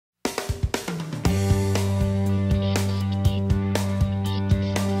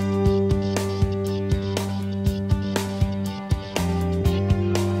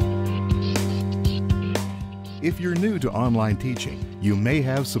If you're new to online teaching, you may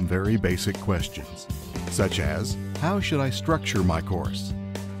have some very basic questions, such as, how should I structure my course?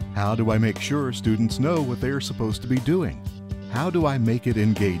 How do I make sure students know what they are supposed to be doing? How do I make it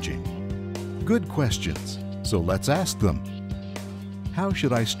engaging? Good questions, so let's ask them. How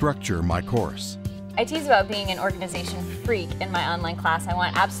should I structure my course? I tease about being an organization freak in my online class. I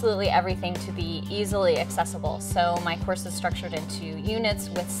want absolutely everything to be easily accessible. So my course is structured into units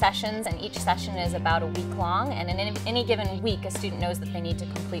with sessions, and each session is about a week long. And in any given week, a student knows that they need to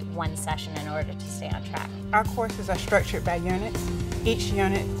complete one session in order to stay on track. Our courses are structured by units. Each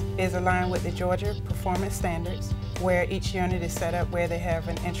unit is aligned with the Georgia Performance Standards, where each unit is set up where they have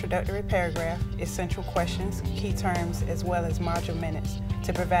an introductory paragraph, essential questions, key terms, as well as module minutes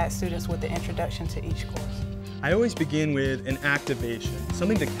to provide students with the introduction to each course. I always begin with an activation,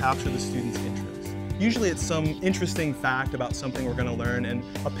 something to capture the student's interest. Usually it's some interesting fact about something we're going to learn and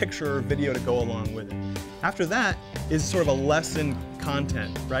a picture or video to go along with it. After that is sort of a lesson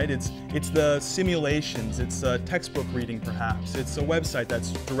content, right? It's the simulations, it's a textbook reading perhaps, it's a website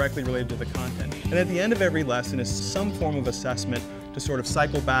that's directly related to the content. And at the end of every lesson is some form of assessment to sort of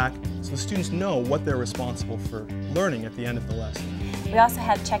cycle back so the students know what they're responsible for learning at the end of the lesson. We also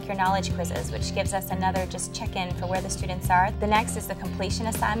have Check Your Knowledge quizzes, which gives us another just check-in for where the students are. The next is the completion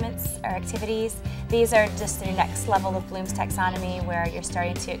assignments or activities. These are just the next level of Bloom's taxonomy where you're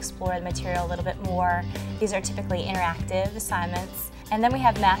starting to explore the material a little bit more. These are typically interactive assignments. And then we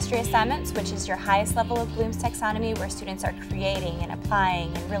have mastery assignments, which is your highest level of Bloom's taxonomy where students are creating and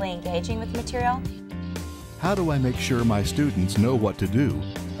applying and really engaging with the material. How do I make sure my students know what to do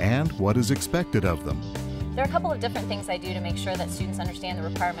and what is expected of them? There are a couple of different things I do to make sure that students understand the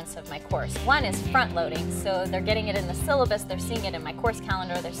requirements of my course. One is front loading, so they're getting it in the syllabus, they're seeing it in my course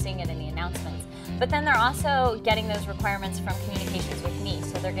calendar, they're seeing it in the announcements. But then they're also getting those requirements from communications with me,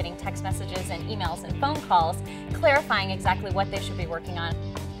 so they're getting text messages and emails and phone calls clarifying exactly what they should be working on.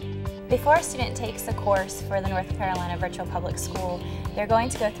 Before a student takes a course for the North Carolina Virtual Public School, they're going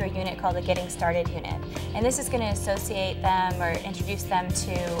to go through a unit called the Getting Started unit. And this is going to associate them or introduce them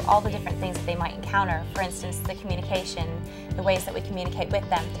to all the different things that they might encounter. For instance, the communication, the ways that we communicate with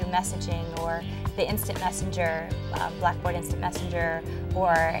them through messaging or the instant messenger, Blackboard Instant Messenger,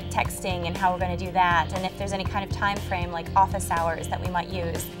 or texting and how we're going to do that. And if there's any kind of time frame like office hours that we might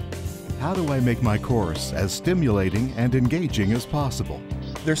use. How do I make my course as stimulating and engaging as possible?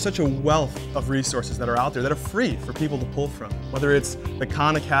 There's such a wealth of resources that are out there that are free for people to pull from. Whether it's the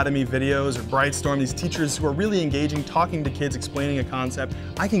Khan Academy videos or Brightstorm, these teachers who are really engaging, talking to kids, explaining a concept,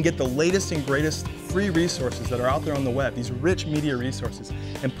 I can get the latest and greatest free resources that are out there on the web, these rich media resources,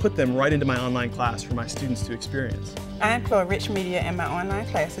 and put them right into my online class for my students to experience. I employ rich media in my online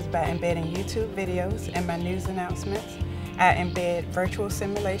classes by embedding YouTube videos in my news announcements. I embed virtual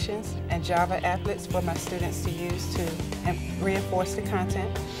simulations and Java applets for my students to use to reinforce the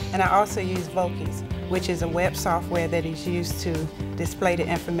content. And I also use Vokies, which is a web software that is used to display the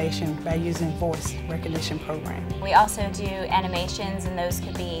information by using voice recognition program. We also do animations, and those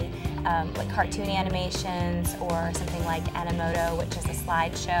could be like cartoony animations or something like Animoto, which is a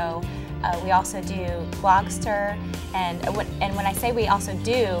slideshow. We also do Blogster, and when I say we also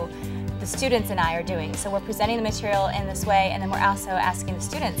do, the students and I are doing. So we're presenting the material in this way, and then we're also asking the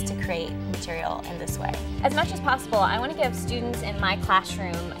students to create material in this way. As much as possible, I want to give students in my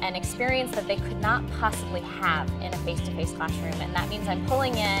classroom an experience that they could not possibly have in a face-to-face classroom, and that means I'm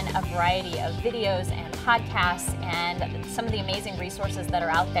pulling in a variety of videos and podcasts and some of the amazing resources that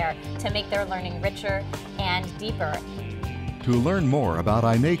are out there to make their learning richer and deeper. To learn more about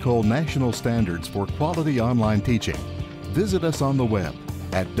INACOL National Standards for Quality Online Teaching, visit us on the web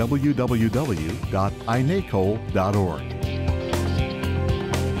at www.inacol.org.